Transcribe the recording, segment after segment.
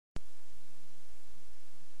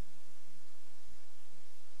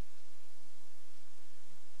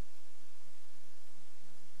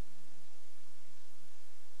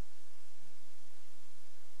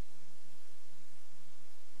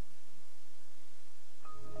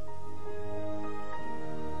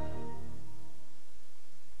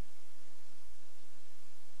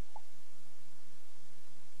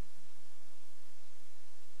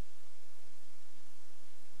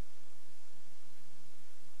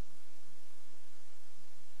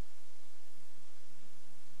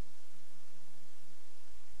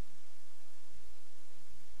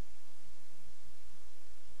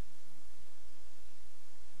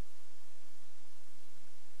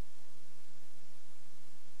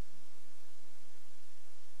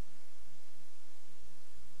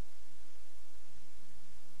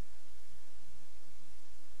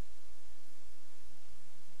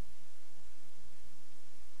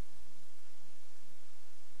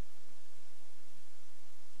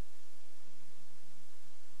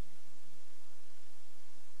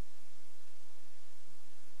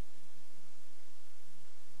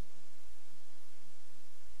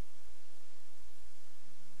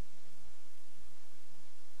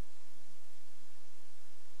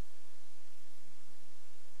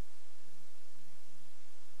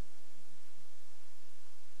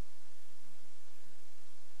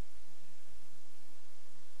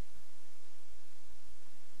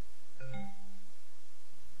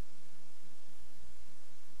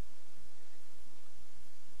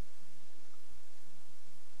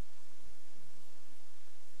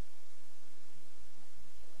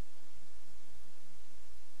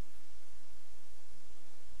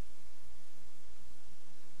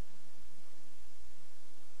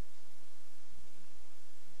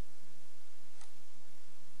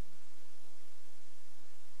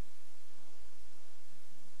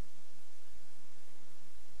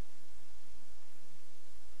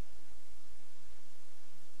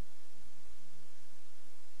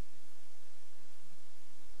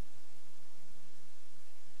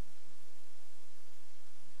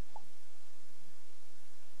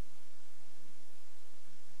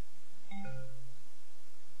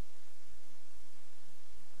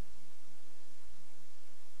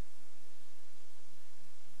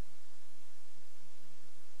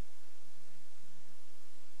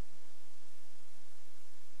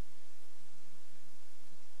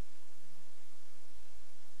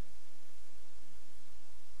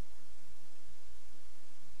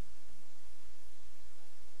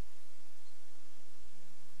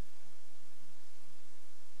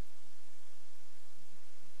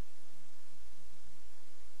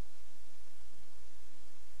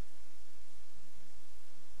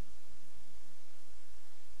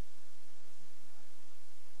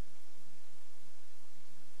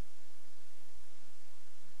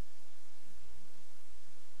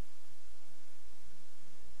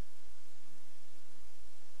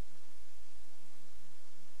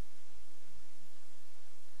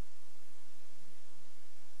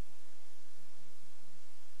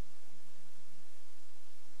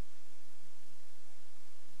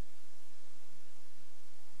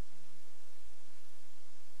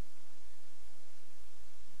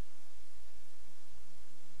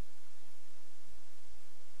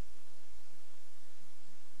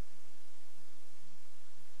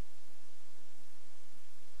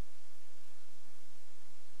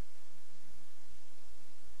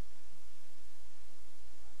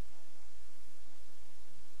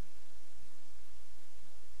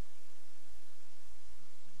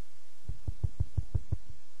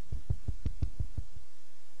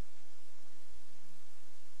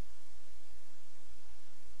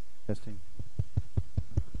Testing.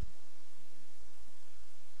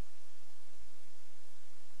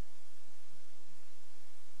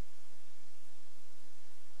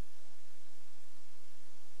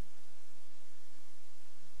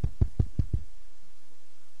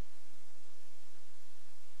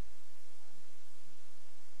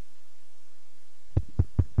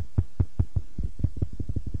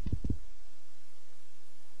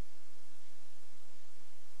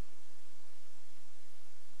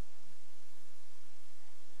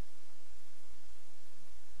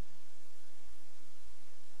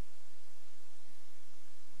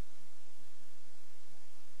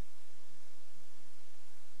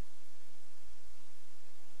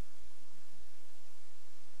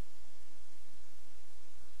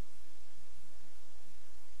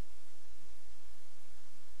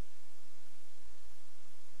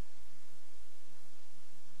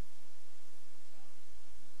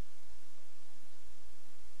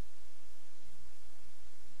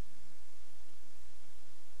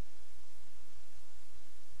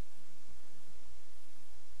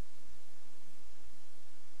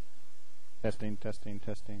 Testing, testing,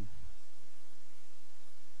 testing.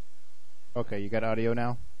 Okay, you got audio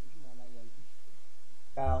now?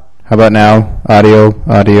 How about now? Audio,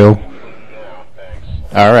 audio.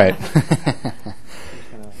 All right.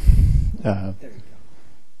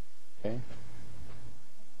 Okay.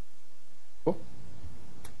 Cool.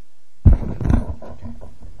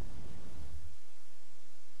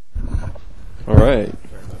 All right.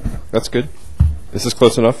 That's good. This is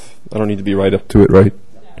close enough. I don't need to be right up to it, right?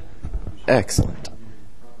 Excellent.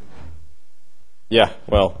 Yeah,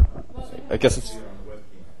 well, I guess it's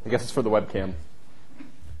for the webcam.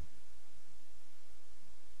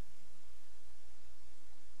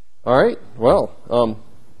 All right. Well,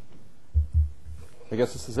 I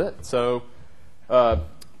guess this is it. So,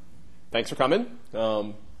 thanks for coming.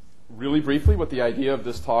 Really briefly, what the idea of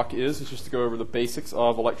this talk is just to go over the basics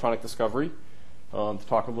of electronic discovery, to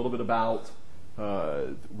talk a little bit about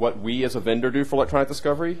what we as a vendor do for electronic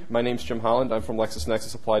discovery. My name's Jim Holland. I'm from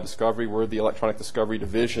LexisNexis Applied Discovery. We're the electronic discovery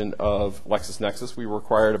division of LexisNexis. We were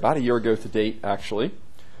acquired about a year ago to date, actually.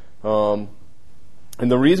 And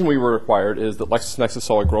the reason we were acquired is that LexisNexis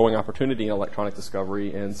saw a growing opportunity in electronic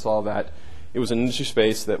discovery and saw that it was an industry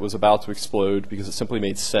space that was about to explode because it simply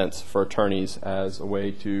made sense for attorneys as a way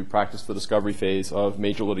to practice the discovery phase of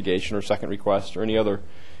major litigation or second request or any other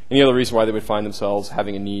reason why they would find themselves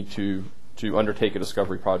having a need to undertake a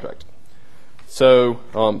discovery project. So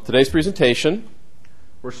today's presentation,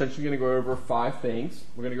 we're essentially going to go over 5 things.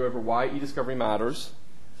 We're going to go over why e-discovery matters.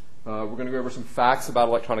 We're going to go over some facts about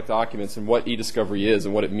electronic documents and what e-discovery is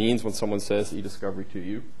and what it means when someone says e-discovery to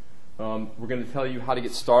you. We're going to tell you how to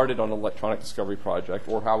get started on an electronic discovery project,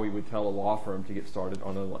 or how we would tell a law firm to get started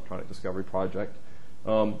on an electronic discovery project.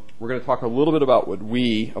 We're going to talk a little bit about what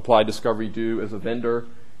we, Applied Discovery, do as a vendor.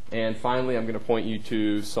 And finally, I'm going to point you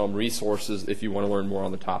to some resources if you want to learn more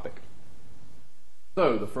on the topic.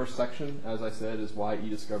 So the first section, as I said, is why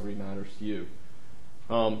e-discovery matters to you.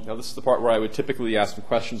 Now, this is the part where I would typically ask some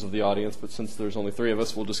questions of the audience, but since there's only 3 of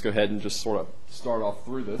us, we'll just go ahead and just sort of start off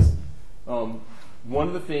through this. One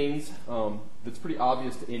of the things that's pretty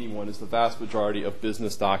obvious to anyone is the vast majority of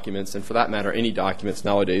business documents, and for that matter, any documents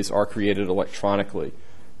nowadays, are created electronically.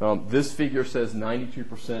 This figure says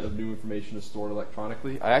 92% of new information is stored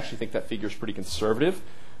electronically. I actually think that figure is pretty conservative.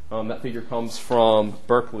 That figure comes from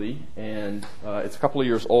Berkeley, and it's a couple of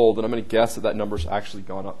years old, and I'm going to guess that number's actually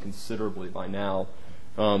gone up considerably by now.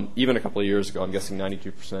 Even a couple of years ago, I'm guessing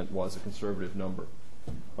 92% was a conservative number.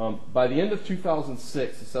 By the end of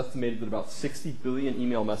 2006, it's estimated that about 60 billion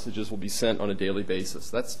email messages will be sent on a daily basis.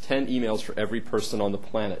 That's 10 emails for every person on the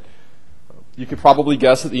planet. You could probably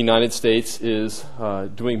guess that the United States is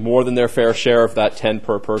doing more than their fair share of that 10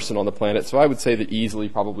 per person on the planet. So I would say that easily,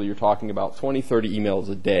 probably you're talking about 20, 30 emails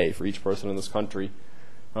a day for each person in this country.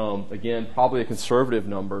 Again, probably a conservative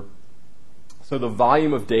number. So the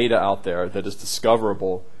volume of data out there that is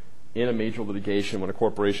discoverable in a major litigation when a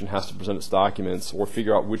corporation has to present its documents or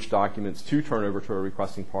figure out which documents to turn over to a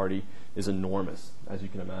requesting party is enormous, as you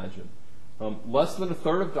can imagine. Less than a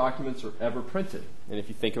third of documents are ever printed. And if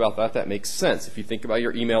you think about that, that makes sense. If you think about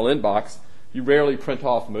your email inbox, you rarely print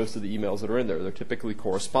off most of the emails that are in there. They're typically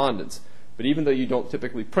correspondence. But even though you don't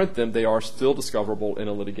typically print them, they are still discoverable in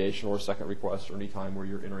a litigation or a second request or any time where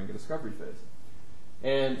you're entering a discovery phase.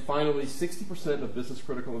 And finally, 60% of business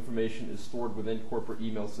critical information is stored within corporate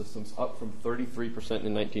email systems, up from 33%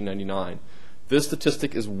 in 1999. This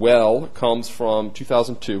statistic as well comes from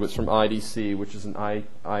 2002. It's from IDC, which is an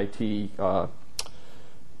IT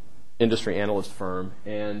industry analyst firm.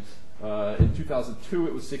 And In 2002,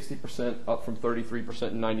 it was 60%, up from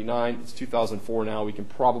 33% in 99. It's 2004 now. We can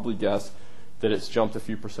probably guess that it's jumped a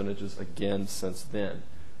few percentages again since then.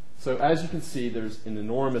 So as you can see, there's an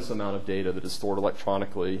enormous amount of data that is stored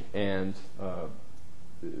electronically, and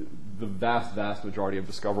the vast, vast majority of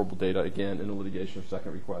discoverable data, again, in a litigation or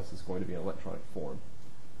second request is going to be in electronic form.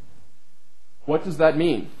 What does that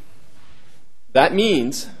mean? That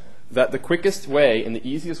means that the quickest way and the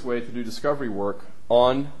easiest way to do discovery work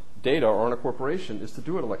on data or on a corporation is to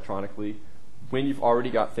do it electronically when you've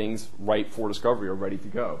already got things ripe for discovery or ready to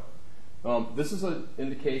go. This is an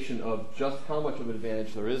indication of just how much of an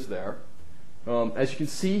advantage there is there. As you can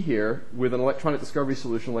see here, with an electronic discovery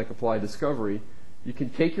solution like Applied Discovery, you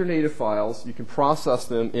can take your native files, you can process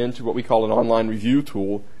them into what we call an online review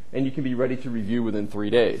tool, and you can be ready to review within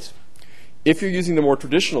 3 days. If you're using the more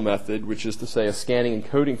traditional method, which is to say a scanning and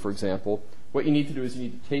coding, for example, what you need to do is you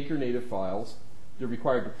need to take your native files, you're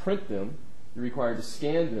required to print them, you're required to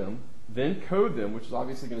scan them, then code them, which is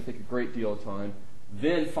obviously going to take a great deal of time.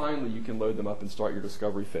 Then finally you can load them up and start your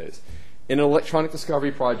discovery phase. In an electronic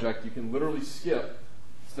discovery project, you can literally skip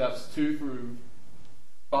steps 2 through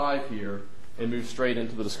 5 here and move straight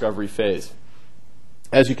into the discovery phase.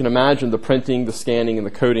 As you can imagine, the printing, the scanning, and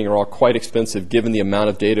the coding are all quite expensive given the amount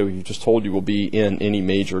of data we just told you will be in any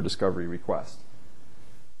major discovery request.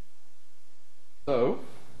 So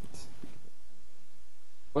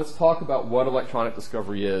let's talk about what electronic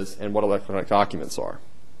discovery is and what electronic documents are.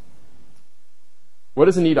 What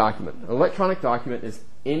is an e-document? An electronic document is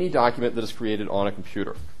any document that is created on a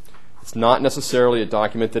computer. It's not necessarily a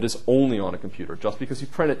document that is only on a computer. Just because you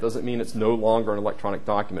print it doesn't mean it's no longer an electronic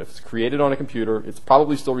document. If it's created on a computer, it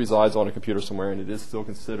probably still resides on a computer somewhere, and it is still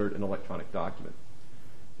considered an electronic document.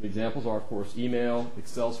 The examples are, of course, email,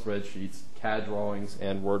 Excel spreadsheets, CAD drawings,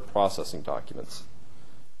 and word processing documents.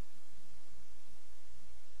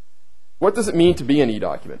 What does it mean to be an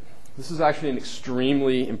e-document? This is actually an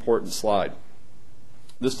extremely important slide.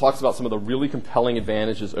 This talks about some of the really compelling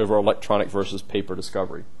advantages over electronic versus paper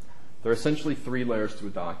discovery. There are essentially 3 layers to a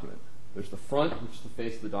document. There's the front, which is the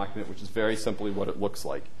face of the document, which is very simply what it looks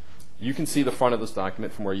like. You can see the front of this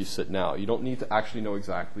document from where you sit now. You don't need to actually know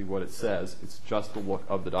exactly what it says. It's just the look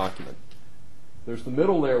of the document. There's the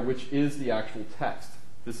middle layer, which is the actual text.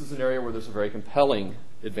 This is an area where there's a very compelling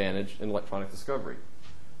advantage in electronic discovery.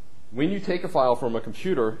 When you take a file from a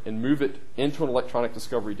computer and move it into an electronic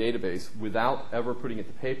discovery database without ever putting it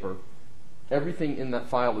to paper, everything in that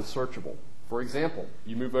file is searchable. For example,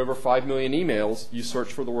 you move over 5 million emails, you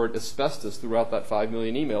search for the word asbestos throughout that 5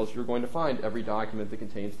 million emails, you're going to find every document that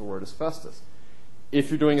contains the word asbestos. If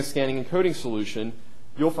you're doing a scanning and coding solution,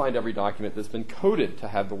 you'll find every document that's been coded to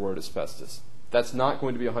have the word asbestos. That's not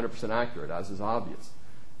going to be 100% accurate, as is obvious.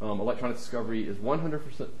 Electronic discovery is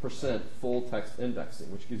 100% full text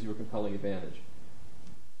indexing, which gives you a compelling advantage.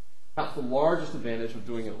 Perhaps the largest advantage of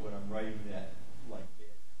doing it when I'm writing that, like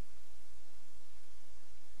that.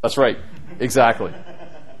 That's right, exactly.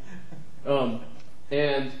 And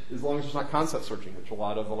as long as there's not concept searching, which a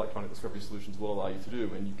lot of electronic discovery solutions will allow you to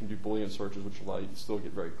do, and you can do Boolean searches, which allow you to still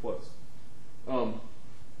get very close.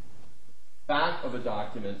 Back of a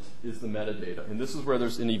document is the metadata, and this is where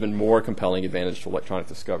there's an even more compelling advantage to electronic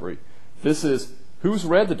discovery. This is who's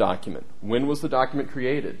read the document, when was the document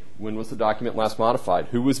created, when was the document last modified,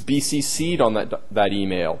 who was BCC'd on that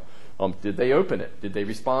email, did they open it, did they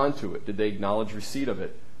respond to it, did they acknowledge receipt of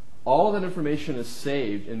it. All of that information is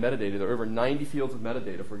saved in metadata. There are over 90 fields of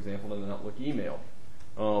metadata, for example, in an Outlook email.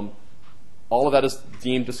 All of that is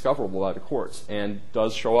deemed discoverable by the courts and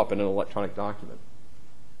does show up in an electronic document.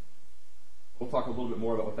 We'll talk a little bit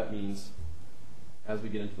more about what that means as we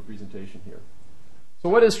get into the presentation here. So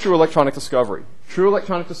what is true electronic discovery? True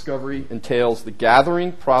electronic discovery entails the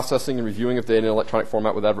gathering, processing, and reviewing of data in electronic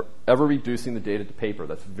format without ever reducing the data to paper.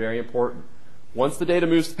 That's very important. Once the data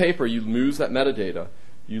moves to paper, you lose that metadata.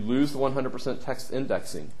 You lose the 100% text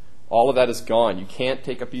indexing. All of that is gone. You can't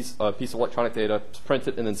take a piece of electronic data, print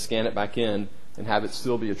it, and then scan it back in and have it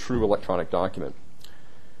still be a true electronic document.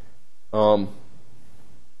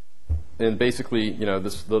 And basically, you know,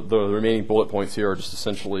 the remaining bullet points here are just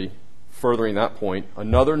essentially furthering that point.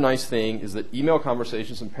 Another nice thing is that email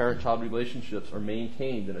conversations and parent-child relationships are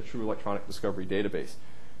maintained in a true electronic discovery database,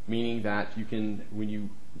 meaning that you can, when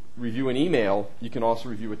you review an email, you can also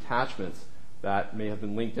review attachments that may have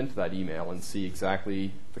been linked into that email and see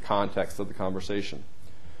exactly the context of the conversation.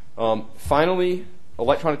 Finally,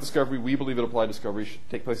 electronic discovery, we believe at Applied Discovery, should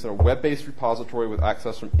take place in a web-based repository with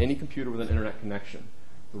access from any computer with an internet connection.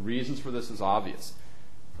 The reasons for this is obvious.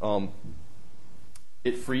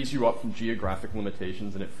 it frees you up from geographic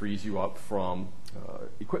limitations, and it frees you up from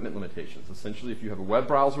equipment limitations. Essentially, if you have a web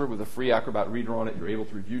browser with a free Acrobat Reader on it, you're able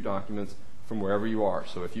to review documents from wherever you are.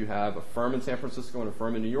 So if you have a firm in San Francisco and a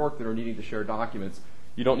firm in New York that are needing to share documents,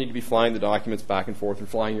 you don't need to be flying the documents back and forth or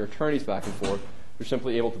flying your attorneys back and forth. You're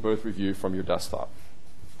simply able to both review from your desktop.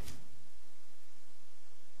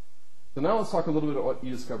 So now let's talk a little bit about what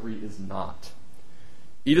e-discovery is not.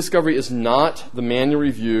 E-discovery is not the manual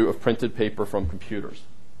review of printed paper from computers.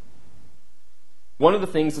 One of the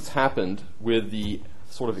things that's happened with the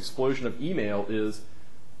sort of explosion of email is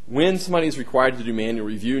when somebody is required to do manual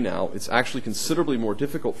review now, it's actually considerably more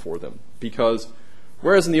difficult for them, because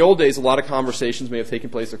whereas in the old days a lot of conversations may have taken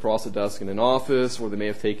place across a desk in an office, or they may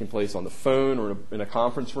have taken place on the phone or in a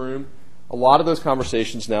conference room, a lot of those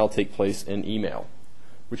conversations now take place in email,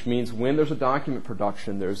 which means when there's a document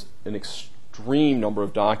production, there's an extreme number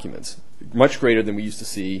of documents, much greater than we used to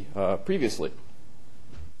see previously.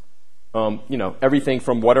 Everything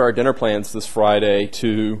from what are our dinner plans this Friday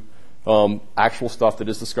to actual stuff that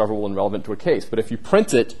is discoverable and relevant to a case. But if you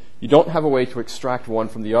print it, you don't have a way to extract one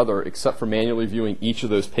from the other except for manually viewing each of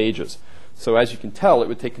those pages. So as you can tell, it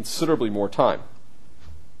would take considerably more time.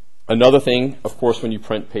 Another thing, of course, when you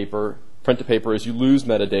print to paper is you lose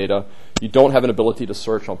metadata. You don't have an ability to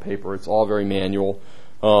search on paper. It's all very manual.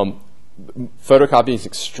 Photocopying is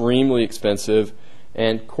extremely expensive,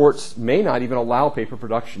 and courts may not even allow paper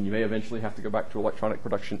production. You may eventually have to go back to electronic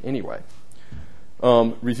production anyway.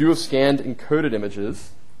 Review of scanned encoded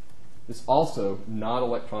images is also not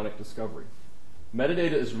electronic discovery.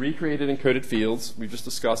 Metadata is recreated in encoded fields. We've just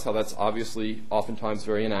discussed how that's obviously oftentimes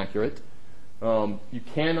very inaccurate. You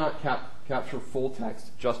cannot capture full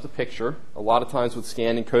text, just a picture. A lot of times with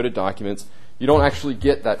scanned encoded documents, you don't actually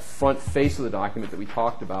get that front face of the document that we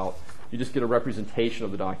talked about. You just get a representation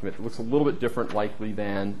of the document. It looks a little bit different likely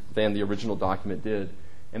than the original document did.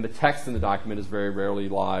 And the text in the document is very rarely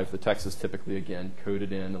live. The text is typically, again,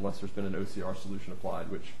 coded in unless there's been an OCR solution applied,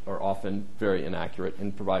 which are often very inaccurate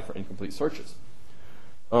and provide for incomplete searches.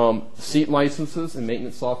 Seat licenses and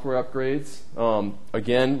maintenance software upgrades.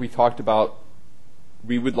 Again, we talked about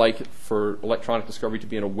we would like for electronic discovery to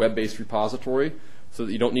be in a web-based repository so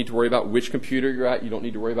that you don't need to worry about which computer you're at. You don't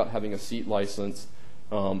need to worry about having a seat license.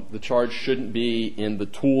 The charge shouldn't be in the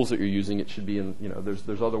tools that you're using. It should be in,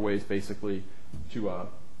 there's other ways basically to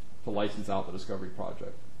license out the discovery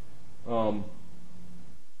project.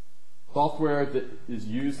 Software that is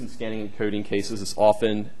used in scanning and coding cases is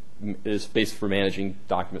often based for managing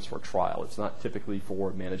documents for a trial. It's not typically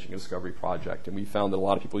for managing a discovery project, and we found that a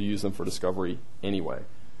lot of people use them for discovery anyway.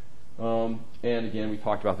 And again, we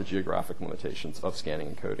talked about the geographic limitations of scanning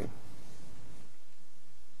and coding.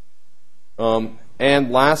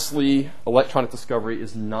 And lastly, electronic discovery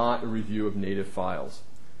is not a review of native files.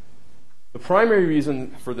 The primary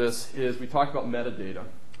reason for this is we talked about metadata.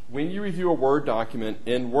 When you review a Word document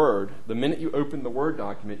in Word, the minute you open the Word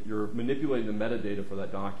document, you're manipulating the metadata for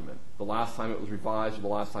that document. The last time it was revised or the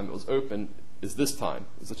last time it was opened is this time.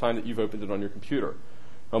 It's the time that you've opened it on your computer.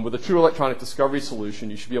 With a true electronic discovery solution,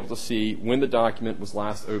 you should be able to see when the document was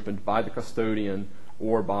last opened by the custodian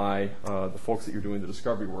or by the folks that you're doing the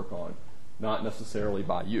discovery work on, not necessarily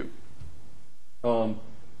by you.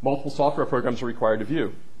 Multiple software programs are required to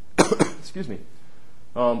view. Excuse me.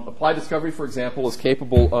 Applied Discovery, for example, is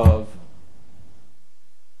capable of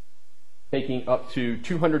taking up to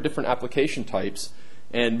 200 different application types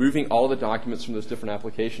and moving all of the documents from those different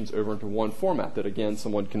applications over into one format that, again,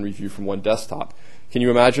 someone can review from one desktop. Can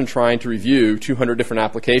you imagine trying to review 200 different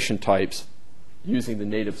application types using the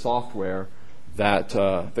native software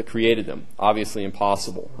that created them? Obviously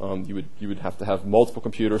impossible. You would have to have multiple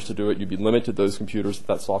computers to do it. You'd be limited to those computers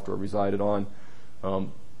that software resided on.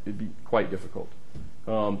 It'd be quite difficult.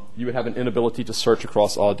 You would have an inability to search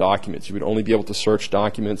across all documents. You would only be able to search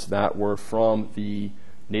documents that were from the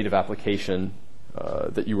native application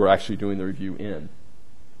that you were actually doing the review in.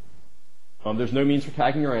 There's no means for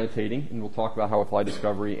tagging or annotating, and we'll talk about how Applied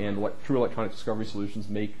Discovery and true electronic discovery solutions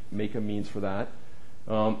make a means for that.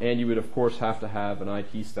 And you would, of course, have to have an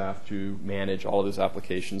IT staff to manage all of those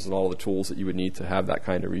applications and all of the tools that you would need to have that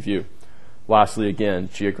kind of review. Lastly, again,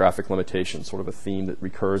 geographic limitations, sort of a theme that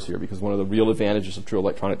recurs here, because one of the real advantages of true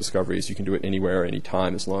electronic discovery is you can do it anywhere,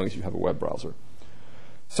 anytime, as long as you have a web browser.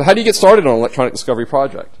 So how do you get started on an electronic discovery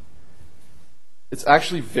project? It's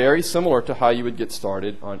actually very similar to how you would get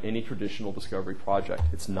started on any traditional discovery project.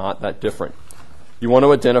 It's not that different. You want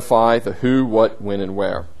to identify the who, what, when, and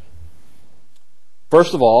where.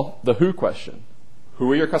 First of all, the who question.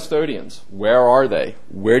 Who are your custodians? Where are they?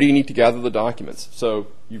 Where do you need to gather the documents? So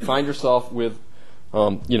you find yourself with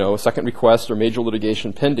a second request or major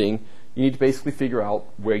litigation pending. you need to basically figure out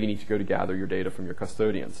where you need to go to gather your data from your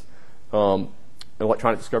custodians. An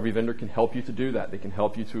electronic discovery vendor can help you to do that. They can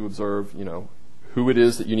help you to observe, who it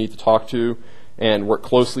is that you need to talk to and work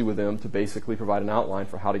closely with them to basically provide an outline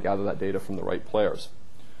for how to gather that data from the right players.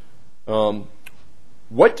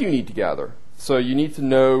 What do you need to gather? So you need to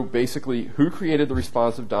know basically who created the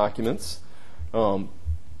responsive documents,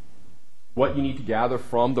 what you need to gather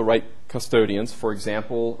from the right custodians. For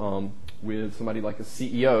example, with somebody like a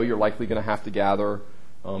CEO, you're likely going to have to gather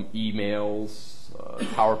emails,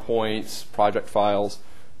 PowerPoints, project files.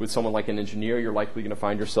 With someone like an engineer, you're likely going to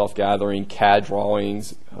find yourself gathering CAD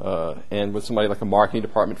drawings. And with somebody like a marketing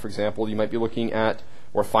department, for example, you might be looking at,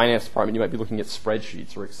 or a finance department, you might be looking at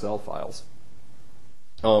spreadsheets or Excel files.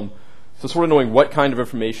 So sort of knowing what kind of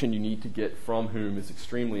information you need to get from whom is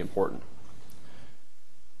extremely important.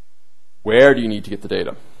 Where do you need to get the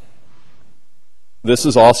data? This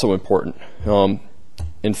is also important.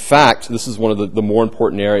 In fact, this is one of the more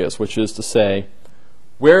important areas, which is to say,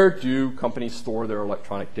 where do companies store their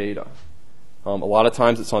electronic data? A lot of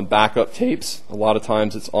times it's on backup tapes. A lot of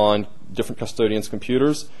times it's on different custodians'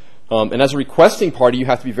 computers. And as a requesting party, you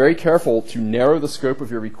have to be very careful to narrow the scope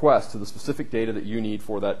of your request to the specific data that you need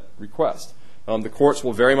for that request. The courts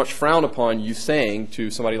will very much frown upon you saying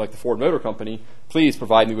to somebody like the Ford Motor Company, please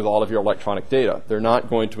provide me with all of your electronic data. They're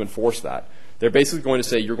not going to enforce that. They're basically going to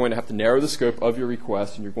say you're going to have to narrow the scope of your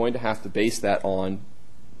request and you're going to have to base that on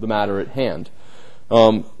the matter at hand.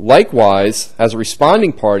 Likewise, as a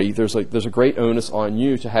responding party, there's a great onus on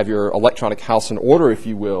you to have your electronic house in order, if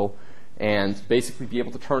you will, and basically be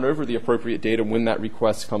able to turn over the appropriate data when that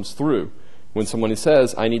request comes through. When someone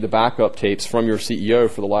says, I need the backup tapes from your CEO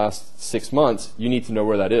for the last 6 months, you need to know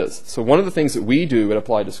where that is. So one of the things that we do at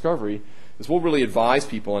Applied Discovery is we'll really advise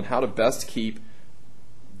people on how to best keep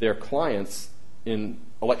their clients in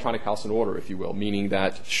electronic house in order, if you will, meaning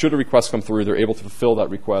that should a request come through, they're able to fulfill that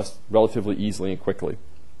request relatively easily and quickly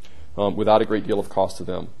without a great deal of cost to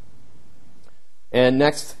them. And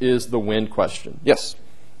next is the when question. Yes?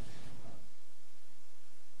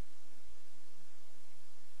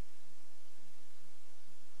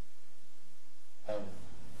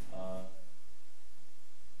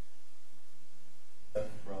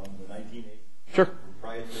 From the 1980s Sure.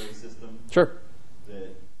 proprietary system. Sure.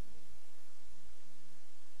 That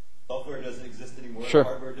software doesn't exist anymore, Sure.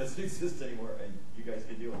 hardware doesn't exist anymore, and you guys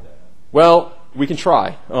can deal with that. Well, we can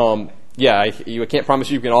try. I can't promise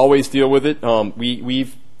you can always deal with it.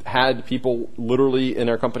 We've had people literally in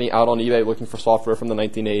our company out on eBay looking for software from the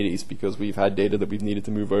 1980s because we've had data that we've needed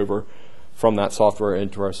to move over from that software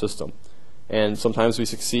into our system. And sometimes we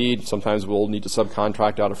succeed. Sometimes we'll need to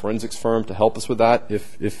subcontract out a forensics firm to help us with that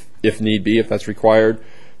if need be, if that's required.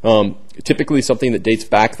 Typically something that dates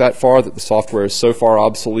back that far, that the software is so far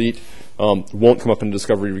obsolete, won't come up in a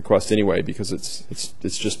discovery request anyway because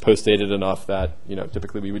it's just post-dated enough that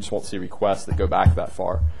typically we just won't see requests that go back that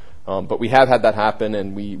far. But we have had that happen,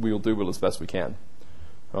 and we will do it as best we can.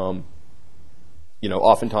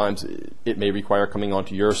 Oftentimes it may require coming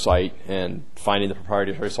onto your site and finding the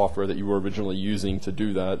proprietary software that you were originally using to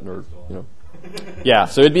do that, or yeah.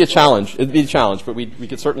 So it'd be a challenge. But we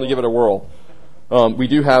could certainly give it a whirl. We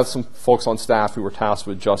do have some folks on staff who are tasked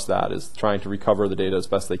with just that, is trying to recover the data as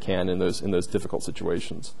best they can in those difficult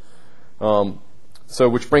situations. So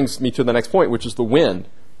which brings me to the next point, which is the when.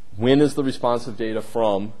 When is the responsive data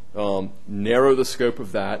from? Narrow the scope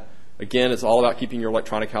of that. Again, it's all about keeping your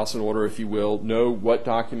electronic house in order, if you will. Know what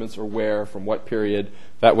documents are where, from what period.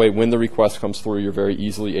 That way, when the request comes through, you're very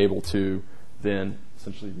easily able to then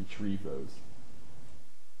essentially retrieve those.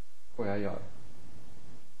 Did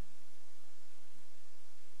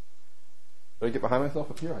I get behind myself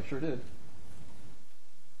up here? I sure did.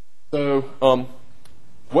 So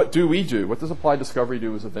what do we do? What does Applied Discovery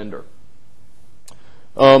do as a vendor?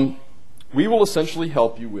 We will essentially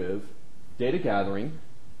help you with data gathering,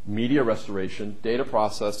 media restoration, data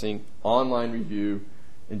processing, online review,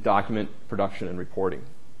 and document production and reporting.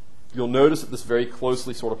 You'll notice that this very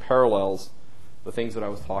closely sort of parallels the things that I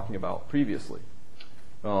was talking about previously.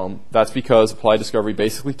 That's because Applied Discovery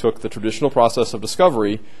basically took the traditional process of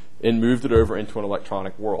discovery and moved it over into an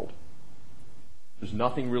electronic world. There's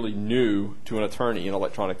nothing really new to an attorney in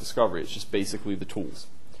electronic discovery. It's just basically the tools.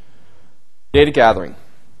 Data gathering.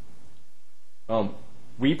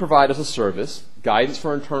 We provide as a service guidance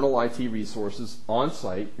for internal IT resources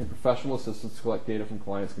on-site and professional assistance to collect data from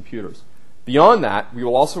clients' computers. Beyond that, we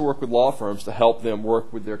will also work with law firms to help them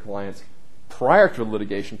work with their clients prior to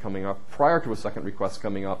litigation coming up, prior to a second request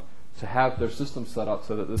coming up, to have their system set up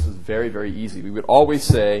so that this is very, very easy. We would always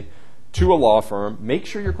say, to a law firm, make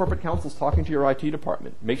sure your corporate counsel is talking to your IT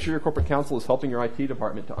department. Make sure your corporate counsel is helping your IT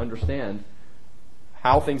department to understand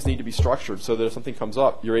how things need to be structured so that if something comes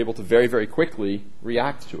up, you're able to very, very quickly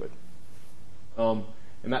react to it.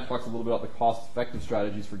 And that talks a little bit about the cost-effective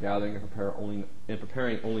strategies for gathering and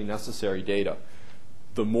preparing only necessary data.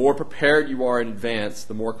 The more prepared you are in advance,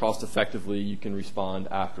 the more cost-effectively you can respond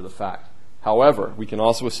after the fact. However, we can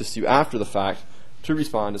also assist you after the fact to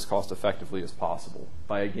respond as cost-effectively as possible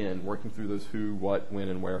by, again, working through those who, what, when,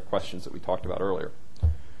 and where questions that we talked about earlier.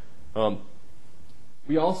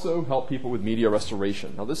 We also help people with media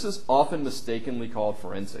restoration. Now, this is often mistakenly called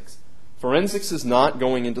forensics. Forensics is not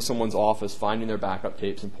going into someone's office, finding their backup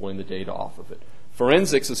tapes, and pulling the data off of it.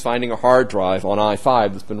 Forensics is finding a hard drive on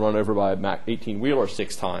I-5 that's been run over by a Mac 18-wheeler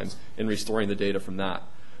 6 times and restoring the data from that.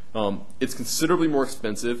 It's considerably more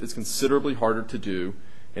expensive. It's considerably harder to do.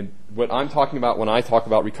 And what I'm talking about when I talk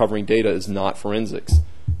about recovering data is not forensics.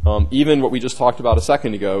 Even what we just talked about a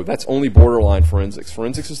second ago, that's only borderline forensics.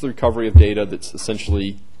 Forensics is the recovery of data that's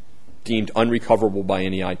essentially deemed unrecoverable by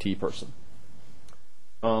any IT person.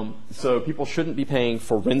 So people shouldn't be paying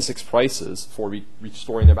forensics prices for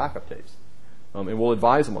restoring their backup tapes. And we'll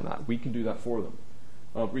advise them on that. We can do that for them.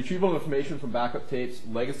 Retrieval of information from backup tapes,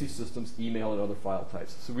 legacy systems, email, and other file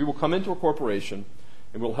types. So we will come into a corporation,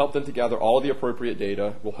 and we'll help them to gather all of the appropriate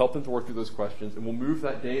data. We'll help them to work through those questions, and we'll move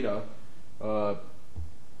that data,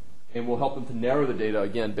 and we'll help them to narrow the data,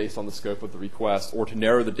 again, based on the scope of the request, or to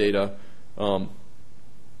narrow the data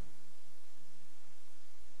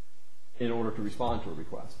in order to respond to a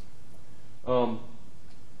request.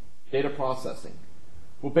 Data processing.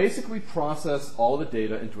 We'll basically process all of the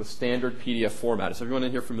data into a standard PDF format. Is everyone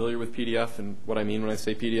in here familiar with PDF and what I mean when I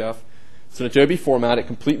say PDF? It's an Adobe format. It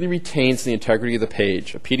completely retains the integrity of the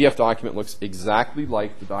page. A PDF document looks exactly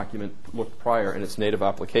like the document looked prior in its native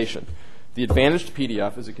application. The advantage to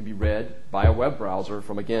PDF is it can be read by a web browser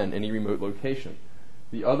from, again, any remote location.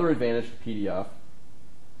 The other advantage to PDF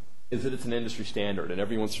is that it's an industry standard, and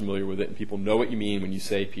everyone's familiar with it, and people know what you mean when you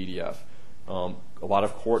say PDF. A lot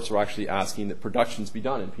of courts are actually asking that productions be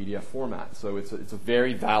done in PDF format, so it's a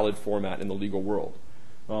very valid format in the legal world.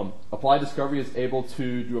 Applied Discovery is able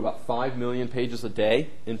to do about 5 million pages a day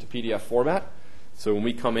into PDF format. So when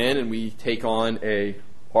we come in and we take on a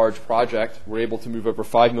large project, we're able to move over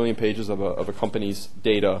 5 million pages of a company's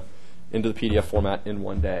data into the PDF format in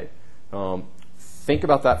one day. Think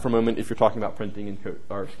about that for a moment if you're talking about printing and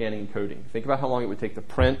or scanning and coding. Think about how long it would take to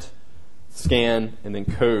print, scan, and then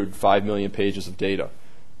code 5 million pages of data.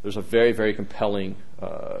 There's a very, very compelling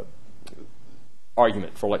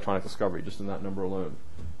argument for electronic discovery just in that number alone.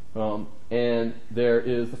 And there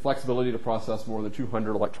is the flexibility to process more than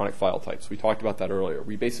 200 electronic file types. We talked about that earlier.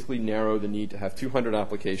 We basically narrow the need to have 200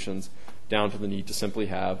 applications down to the need to simply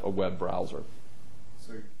have a web browser.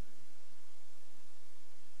 So,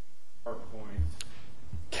 PowerPoint,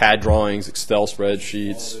 CAD drawings, Excel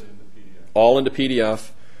spreadsheets, all into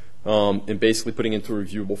PDF. And basically putting into a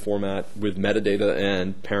reviewable format with metadata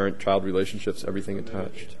and parent-child relationships, everything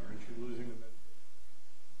attached. Aren't you losing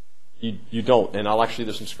the metadata? You don't, and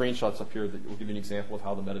there's some screenshots up here that will give you an example of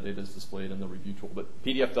how the metadata is displayed in the review tool. But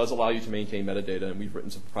PDF does allow you to maintain metadata, and we've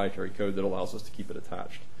written some proprietary code that allows us to keep it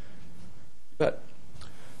attached. That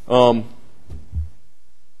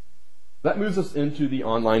moves us into the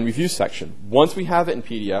online review section. Once we have it in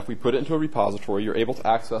PDF, we put it into a repository you're able to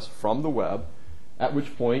access from the web, at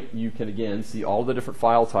which point you can, again, see all the different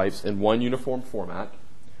file types in one uniform format.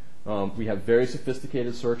 We have very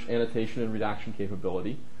sophisticated search, annotation, and redaction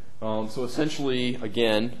capability. So essentially,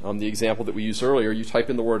 again, the example that we used earlier, you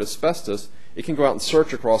type in the word asbestos, it can go out and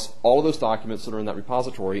search across all of those documents that are in that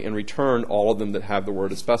repository and return all of them that have the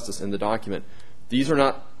word asbestos in the document. These are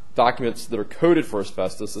not documents that are coded for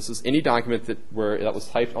asbestos. This is any document that was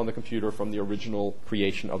typed on the computer from the original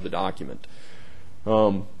creation of the document.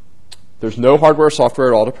 There's no hardware or software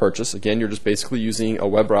at all to purchase. Again, you're just basically using a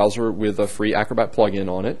web browser with a free Acrobat plugin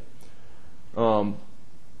on it.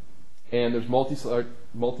 And there's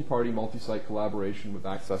multi-party, multi-site collaboration with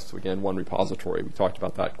access to, again, one repository. We talked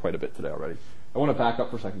about that quite a bit today already. I want to back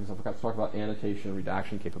up for a second because I forgot to talk about annotation and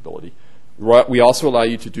redaction capability. We also allow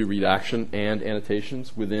you to do redaction and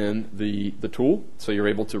annotations within the tool. So you're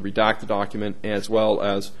able to redact the document as well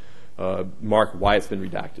as mark why it's been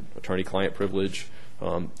redacted, attorney-client privilege,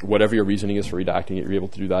 whatever your reasoning is for redacting it, you're able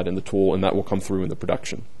to do that in the tool, and that will come through in the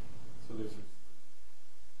production. So there's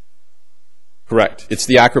Correct. It's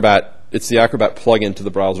the Acrobat plugin to the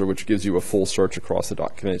browser, which gives you a full search across the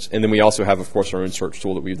documents. And then we also have, of course, our own search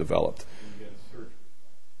tool that we've developed.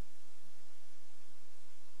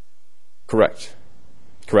 Correct.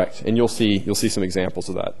 Correct. And you'll see some examples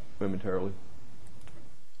of that momentarily.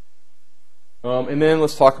 And then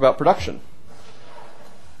let's talk about production.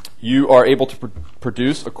 You are able to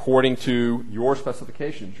produce according to your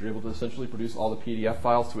specifications. You're able to essentially produce all the PDF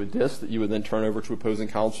files to a disk that you would then turn over to opposing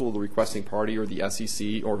counsel, the requesting party, or the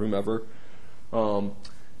SEC, or whomever.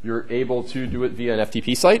 You're able to do it via an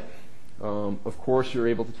FTP site. Of course, you're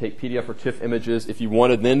able to take PDF or TIFF images if you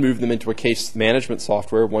want to then move them into a case management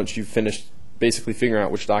software once you've finished basically figuring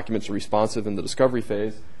out which documents are responsive in the discovery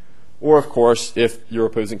phase. Or, of course, if your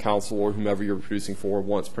opposing counsel or whomever you're producing for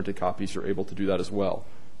wants printed copies, you're able to do that as well.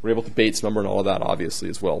 We're able to Bates number and all of that, obviously,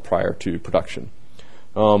 as well, prior to production.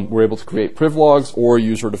 We're able to create priv logs or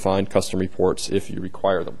user-defined custom reports if you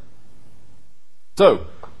require them. So,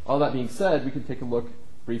 all that being said, we can take a look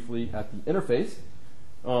briefly at the interface.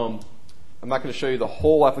 I'm not going to show you the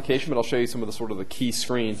whole application, but I'll show you some of the sort of the key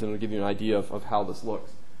screens, and it'll give you an idea of how this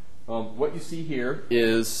looks. What you see here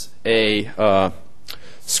is a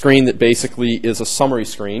screen that basically is a summary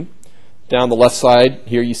screen. Down the left side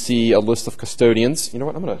here you see a list of custodians. You know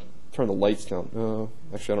what? I'm going to turn the lights down.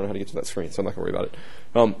 Actually, I don't know how to get to that screen, so I'm not going to worry about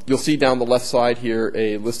it. You'll see down the left side here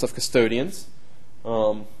a list of custodians. You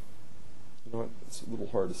know what? It's a little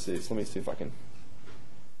hard to see, so let me see if I can.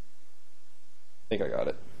 I think I got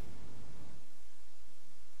it.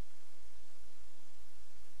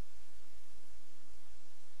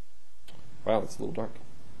 Wow, it's a little dark.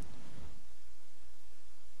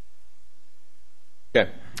 Okay.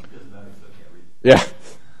 Yeah.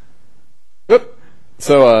 Oop.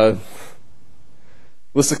 So,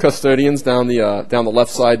 list of custodians down the left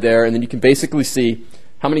side there, and then you can basically see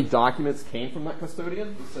how many documents came from that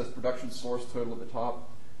custodian. It says production source total at the top.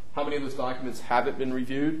 How many of those documents haven't been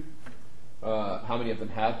reviewed? How many of them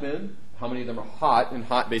have been? How many of them are hot? And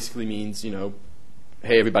hot basically means, you know,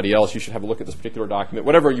 hey, everybody else, you should have a look at this particular document,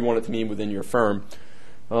 whatever you want it to mean within your firm.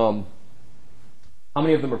 How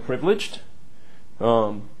many of them are privileged?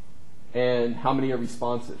 And how many are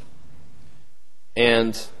responsive?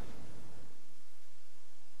 And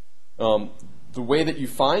the way that you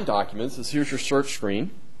find documents is here's your search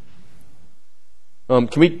screen. Can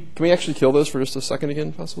we actually kill those for just a second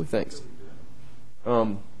again, possibly? Thanks.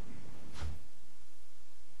 So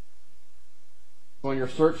on your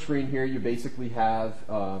search screen here, you basically have,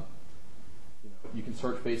 you can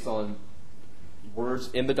search based on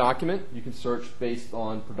words in the document. You can search based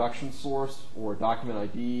on production source or document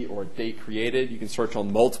ID or date created. You can search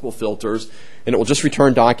on multiple filters, and it will just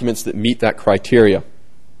return documents that meet that criteria.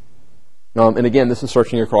 And again, this is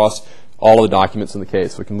searching across all of the documents in the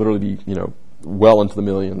case, so it can literally be, you know, well into the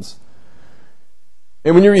millions.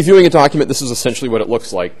 And when you're reviewing a document, this is essentially what it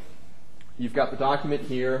looks like. You've got the document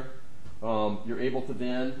here. You're able to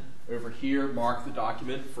then, over here, mark the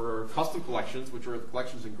document for custom collections, which are the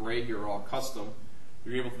collections in gray here are all custom.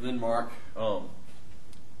 You're able to then mark,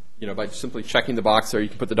 you know, by simply checking the box there, you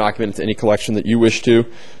can put the document into any collection that you wish to.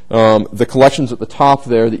 The collections at the top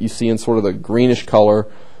there that you see in sort of the greenish color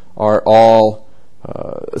are all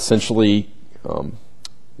essentially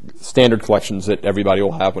standard collections that everybody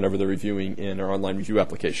will have whenever they're reviewing in our online review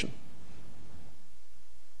application.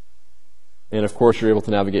 And of course, you're able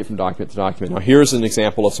to navigate from document to document. Now, here's an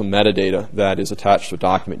example of some metadata that is attached to a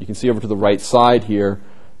document. You can see over to the right side here,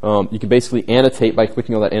 you can basically annotate by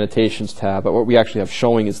clicking on that annotations tab. But what we actually have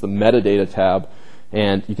showing is the metadata tab.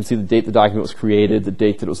 And you can see the date the document was created, the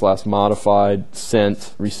date that it was last modified,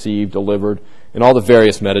 sent, received, delivered, and all the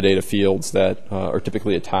various metadata fields that are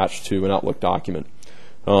typically attached to an Outlook document.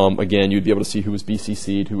 Again, you'd be able to see who was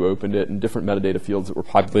BCC'd, who opened it, and different metadata fields that were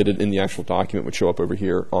populated in the actual document would show up over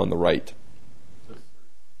here on the right.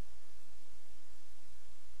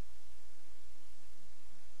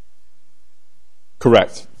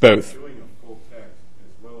 Correct. Both. Doing a full text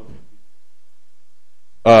as well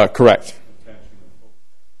as correct. attaching a full text.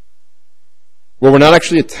 Well, we're not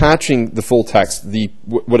actually attaching the full text.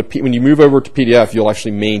 When you move over to PDF, you'll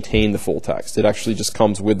actually maintain the full text. It actually just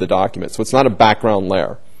comes with the document. So it's not a background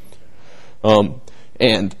layer.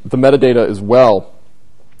 And the metadata as well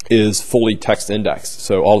is fully text indexed.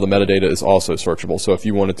 So all the metadata is also searchable. So if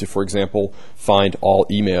you wanted to, for example, find all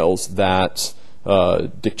emails that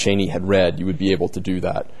Dick Cheney had read, you would be able to do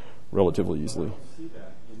that relatively easily.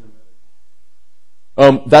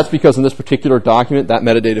 That's because in this particular document, that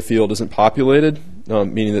metadata field isn't populated,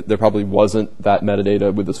 meaning that there probably wasn't that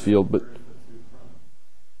metadata with this field. But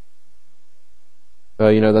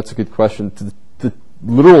you know, that's a good question. The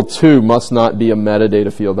literal to must not be a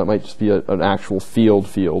metadata field. That might just be an actual field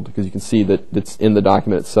because you can see that it's in the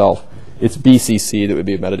document itself. It's BCC that would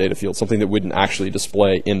be a metadata field, something that wouldn't actually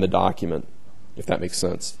display in the document, if that makes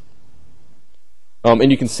sense. And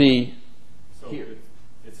you can see So here.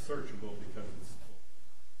 it's searchable because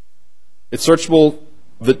It's searchable.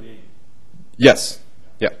 Yes.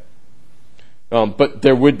 Yeah. But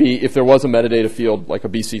there would be, if there was a metadata field, like a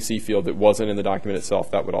BCC field that wasn't in the document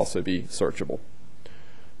itself, that would also be searchable.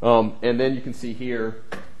 And then you can see here,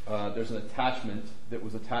 there's an attachment that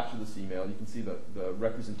was attached to this email. You can see the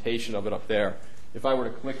representation of it up there. If I were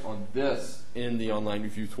to click on this in the online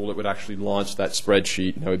review tool, it would actually launch that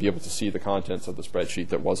spreadsheet, and I would be able to see the contents of the spreadsheet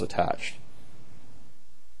that was attached.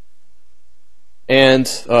 And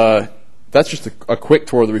that's just a quick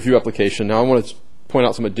tour of the review application. Now I want to point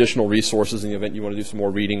out some additional resources in the event you want to do some more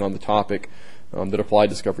reading on the topic that Applied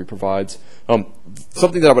Discovery provides.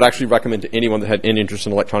 Something that I would actually recommend to anyone that had any interest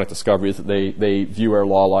in electronic discovery is that they view our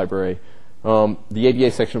law library. The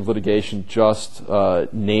ABA section of litigation just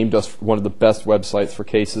named us one of the best websites for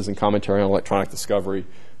cases and commentary on electronic discovery.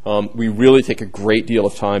 We really take a great deal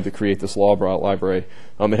of time to create this law library.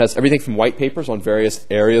 It has everything from white papers on various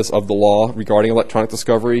areas of the law regarding electronic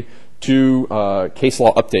discovery to case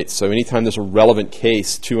law updates. So anytime there's a relevant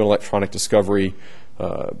case to an electronic discovery,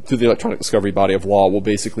 to the electronic discovery body of law, we'll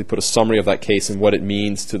basically put a summary of that case and what it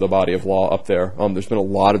means to the body of law up there. There's been a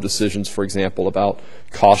lot of decisions, for example, about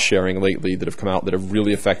cost sharing lately that have come out that have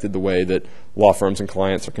really affected the way that law firms and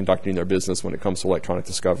clients are conducting their business when it comes to electronic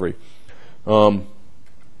discovery.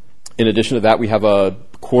 In addition to that, we have a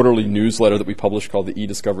quarterly newsletter that we publish called the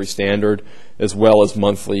eDiscovery Standard, as well as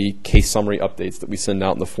monthly case summary updates that we send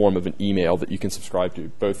out in the form of an email that you can subscribe to,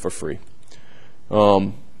 both for free.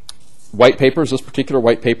 White papers, this particular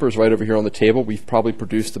white paper is right over here on the table. We've probably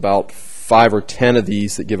produced about 5 or 10 of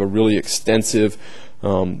these that give a really extensive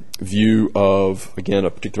view of, again, a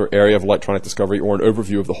particular area of electronic discovery or an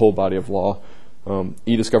overview of the whole body of law.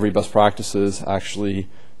 eDiscovery best practices actually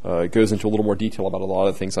goes into a little more detail about a lot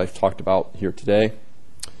of the things I've talked about here today.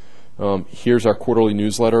 Here's our quarterly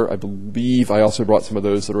newsletter. I believe I also brought some of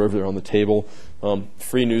those that are over there on the table.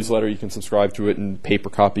 Free newsletter, you can subscribe to it in paper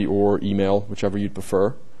copy or email, whichever you'd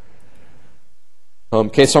prefer.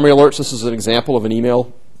 Case summary alerts, this is an example of an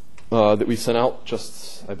email that we sent out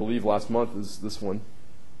just, I believe, last month is this one.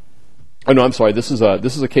 Oh, no, I'm sorry. This is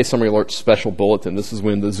a case summary alert special bulletin. This is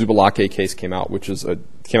when the Zubalake case came out, which is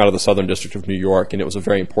came out of the Southern District of New York, and it was a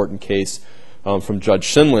very important case from Judge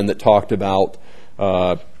Shinlin that talked about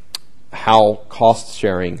how cost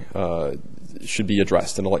sharing should be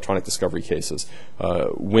addressed in electronic discovery cases.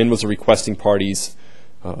 When was the requesting party's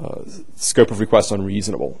scope of request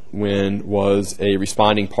unreasonable? When was a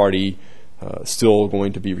responding party still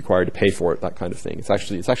going to be required to pay for it? That kind of thing. It's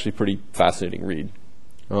actually a pretty fascinating read.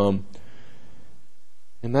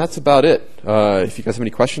 And that's about it. If you guys have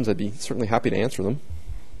any questions, I'd be certainly happy to answer them.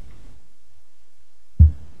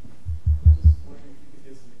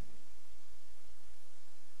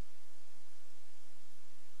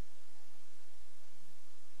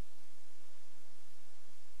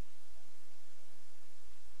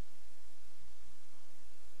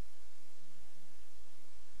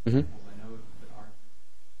 Mm-hmm.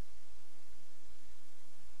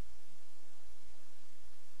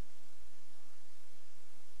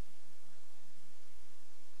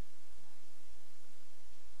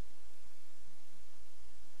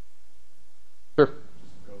 Sure.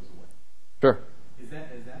 Goes away. Sure. Is that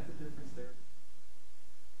the difference there?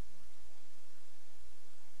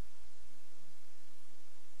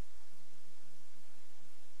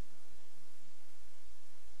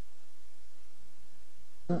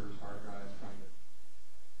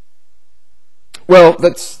 Well,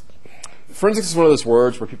 forensics is one of those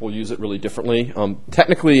words where people use it really differently.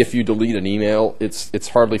 Technically, if you delete an email, it's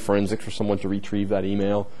hardly forensic for someone to retrieve that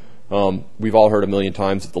email. We've all heard a million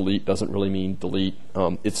times that delete doesn't really mean delete.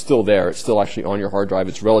 It's still there. It's still actually on your hard drive.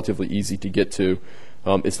 It's relatively easy to get to.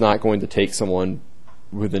 It's not going to take someone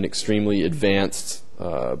with an extremely advanced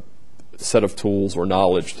set of tools or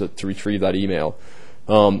knowledge to retrieve that email.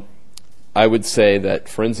 I would say that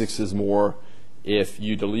forensics is more if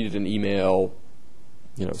you deleted an email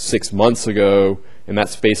 6 months ago, and that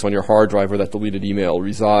space on your hard drive where that deleted email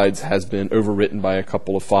resides has been overwritten by a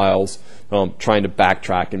couple of files, trying to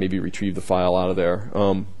backtrack and maybe retrieve the file out of there,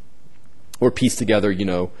 or piece together,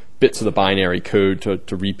 bits of the binary code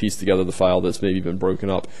to re-piece together the file that's maybe been broken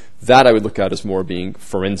up. That I would look at as more being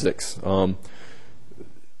forensics.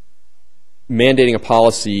 Mandating a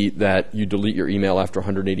policy that you delete your email after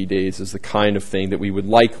 180 days is the kind of thing that we would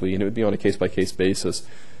likely, and it would be on a case-by-case basis,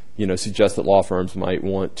 suggest that law firms might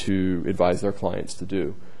want to advise their clients to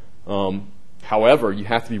do. However, you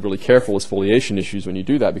have to be really careful with spoliation issues when you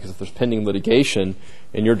do that, because if there's pending litigation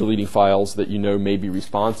and you're deleting files that may be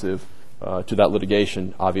responsive to that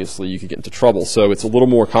litigation, obviously you could get into trouble. So it's a little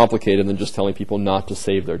more complicated than just telling people not to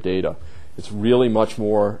save their data. It's really much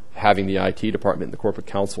more having the IT department and the corporate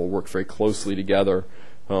counsel work very closely together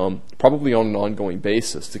probably on an ongoing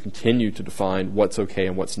basis, to continue to define what's okay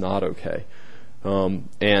and what's not okay.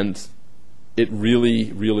 And it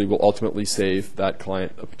really, really will ultimately save that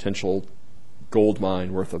client a potential gold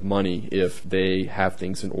mine worth of money if they have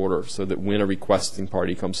things in order, so that when a requesting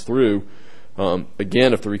party comes through,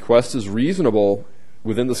 again, if the request is reasonable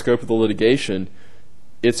within the scope of the litigation,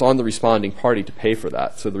 it's on the responding party to pay for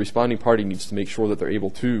that. So the responding party needs to make sure that they're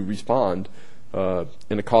able to respond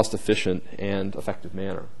in a cost-efficient and effective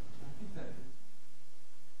manner.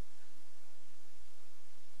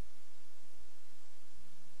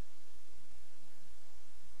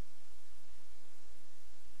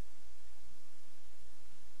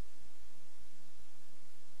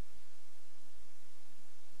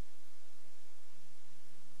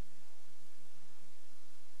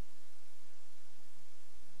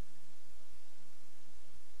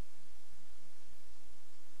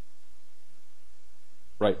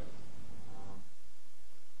 Right.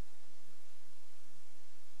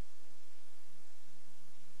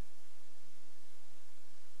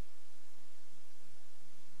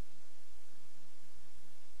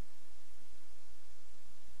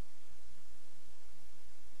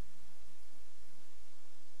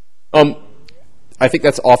 I think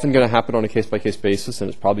that's often going to happen on a case-by-case basis, and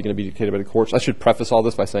it's probably going to be dictated by the courts. I should preface all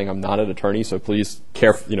this by saying I'm not an attorney, so please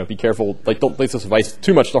be careful. Like, don't place this advice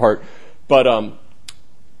too much to heart. But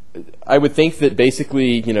I would think that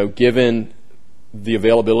basically, given the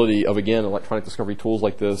availability of, again, electronic discovery tools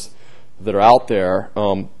like this that are out there,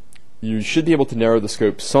 you should be able to narrow the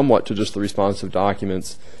scope somewhat to just the responsive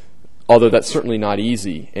documents, although that's certainly not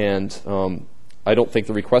easy. And I don't think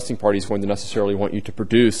the requesting party is going to necessarily want you to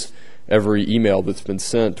produce every email that's been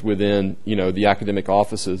sent within, the academic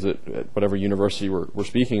offices at whatever university we're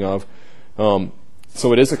speaking of.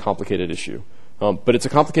 So it is a complicated issue. But it's a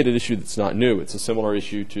complicated issue that's not new. It's a similar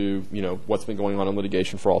issue to what's been going on in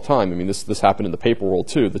litigation for all time. I mean, this happened in the paper world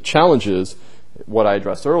too. The challenge is what I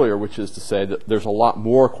addressed earlier, which is to say that there's a lot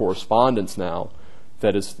more correspondence now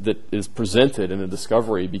that is presented in a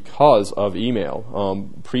discovery because of email.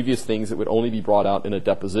 Previous things that would only be brought out in a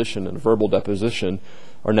deposition, in a verbal deposition,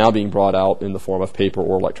 are now being brought out in the form of paper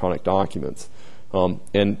or electronic documents.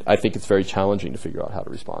 And I think it's very challenging to figure out how to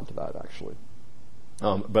respond to that, actually.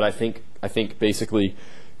 But I think basically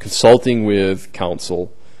consulting with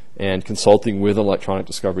counsel and consulting with an electronic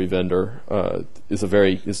discovery vendor is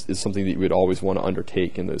something that you would always want to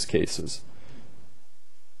undertake in those cases.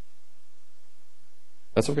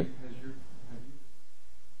 That's okay.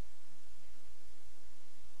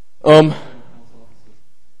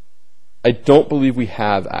 I don't believe we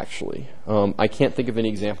have, actually. I can't think of any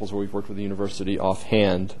examples where we've worked with the university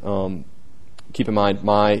offhand. Keep in mind,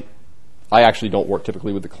 I actually don't work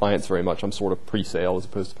typically with the clients very much. I'm sort of pre-sale as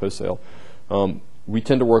opposed to post-sale. We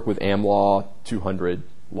tend to work with AmLaw 200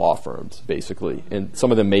 law firms, basically, and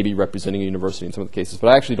some of them may be representing a university in some of the cases,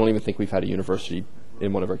 but I actually don't even think we've had a university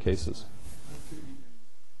in one of our cases.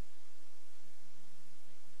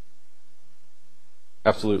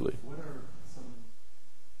 Absolutely.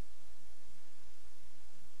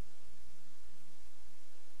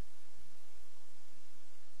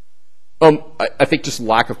 I think just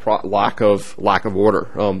lack of order.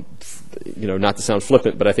 Not to sound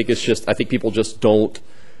flippant, but I think it's just, I think people just don't.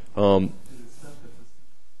 Or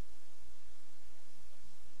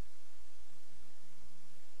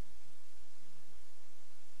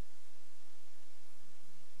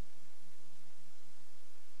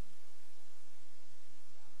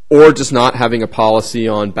just not having a policy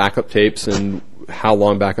on backup tapes and how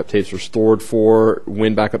long backup tapes are stored for,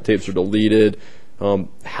 when backup tapes are deleted,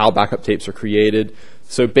 how backup tapes are created.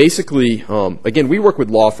 So basically, again, we work with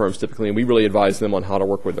law firms typically, and we really advise them on how to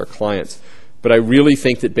work with their clients. But I really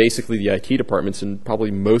think that basically the IT departments and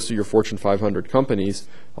probably most of your Fortune 500 companies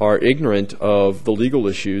are ignorant of the legal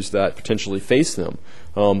issues that potentially face them.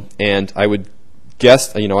 And I would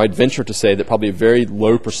guess, I'd venture to say that probably a very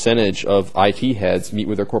low percentage of IT heads meet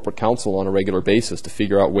with their corporate counsel on a regular basis to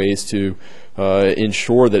figure out ways to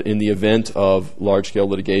ensure that in the event of large-scale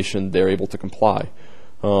litigation, they're able to comply.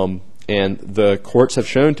 And the courts have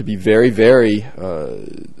shown to be very, very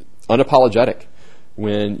unapologetic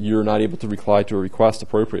when you're not able to reply to a request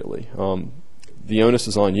appropriately. The onus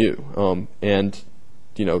is on you. And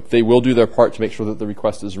they will do their part to make sure that the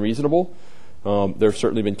request is reasonable. There have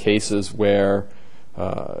certainly been cases where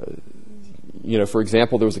for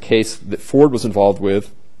example, there was a case that Ford was involved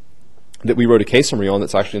with that we wrote a case summary on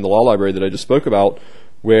that's actually in the law library that I just spoke about,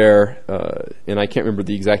 where, and I can't remember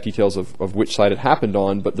the exact details of which side it happened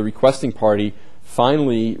on, but the requesting party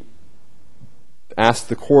finally asked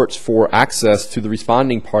the courts for access to the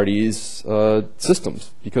responding party's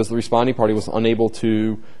systems because the responding party was unable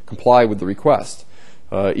to comply with the request.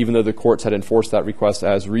 Even though the courts had enforced that request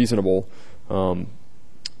as reasonable,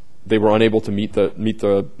 they were unable to meet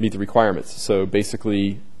the requirements. So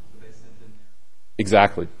basically,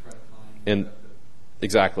 exactly, and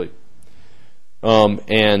exactly,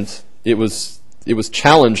 and it was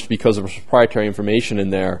challenged because there was proprietary information in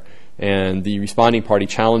there. And the responding party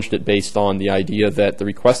challenged it based on the idea that the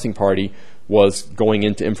requesting party was going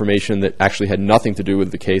into information that actually had nothing to do with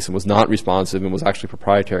the case and was not responsive and was actually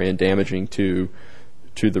proprietary and damaging to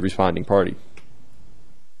the responding party.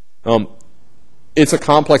 It's a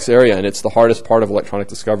complex area, and it's the hardest part of electronic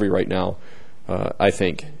discovery right now, I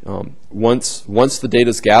think. Once the data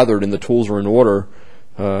is gathered and the tools are in order,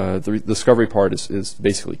 the discovery part is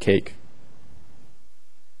basically cake.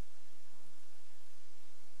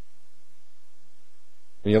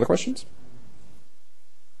 Any other questions?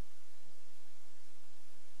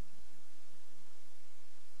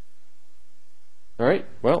 All right.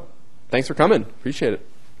 Well, thanks for coming. Appreciate it.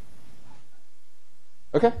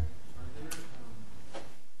 Okay.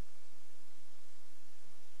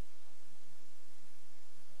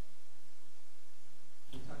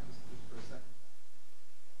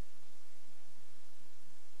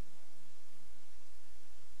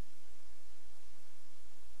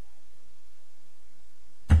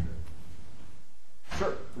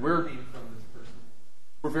 Sure. We're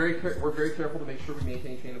very careful to make sure we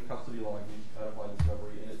maintain chain of custody logging at Applied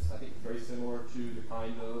Discovery, and it's, I think, very similar to the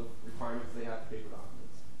kind of requirements they have for paper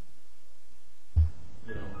documents.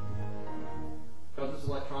 You know, because it's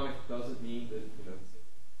electronic doesn't mean that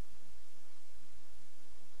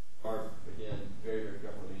are again very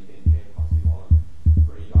careful to maintain chain of custody log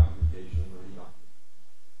for any documentation or any document.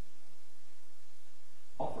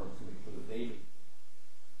 All firms to make sure that they.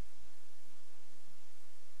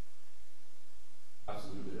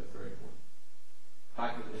 Absolutely, that's very important. In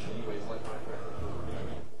fact, in many ways, electronic records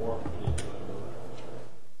are more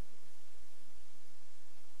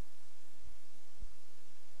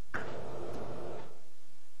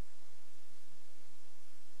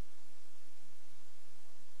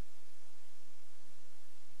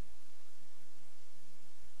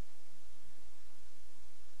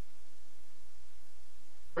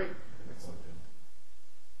great. Excellent.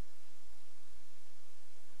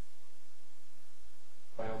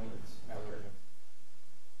 By all means.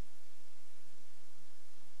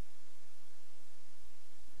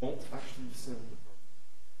 Won't actually send the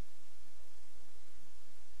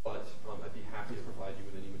but I'd be happy to provide you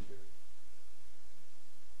with any material.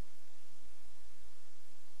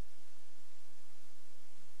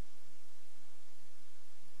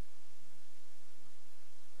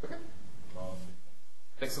 Okay.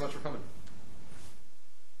 Thanks so much for coming.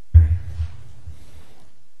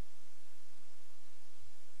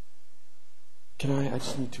 Can I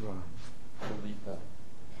just need to delete that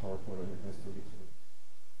PowerPoint on here. Can I still get to it?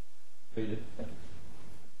 Oh, you did? Thank you.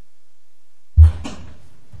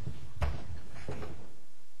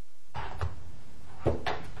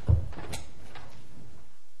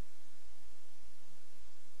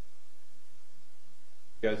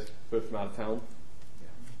 You guys both from out of town? Yeah.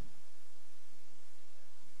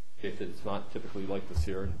 If it's not typically like this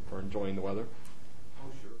here or enjoying the weather?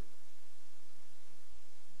 Oh, sure.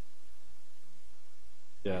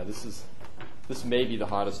 Yeah, this may be the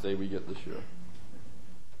hottest day we get this year.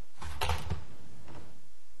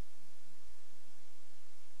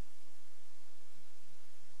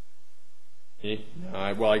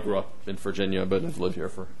 Well, I grew up in Virginia, but I've lived here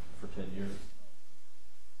for 10 years.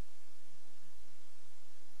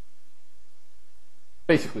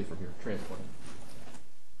 Basically from here, transplant.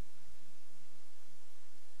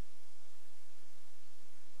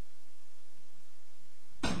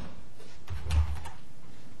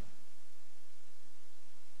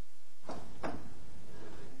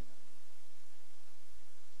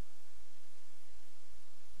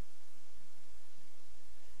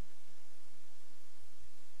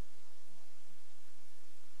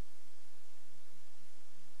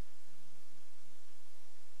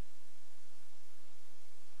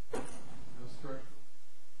 No structure.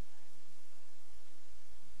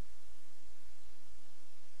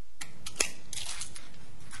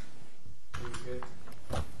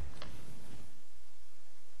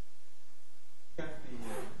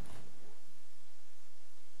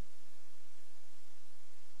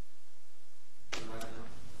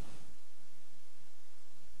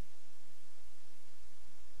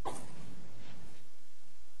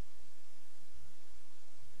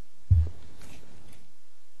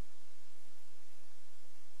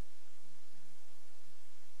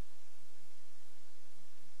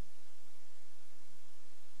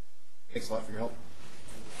 Thanks a lot for your help.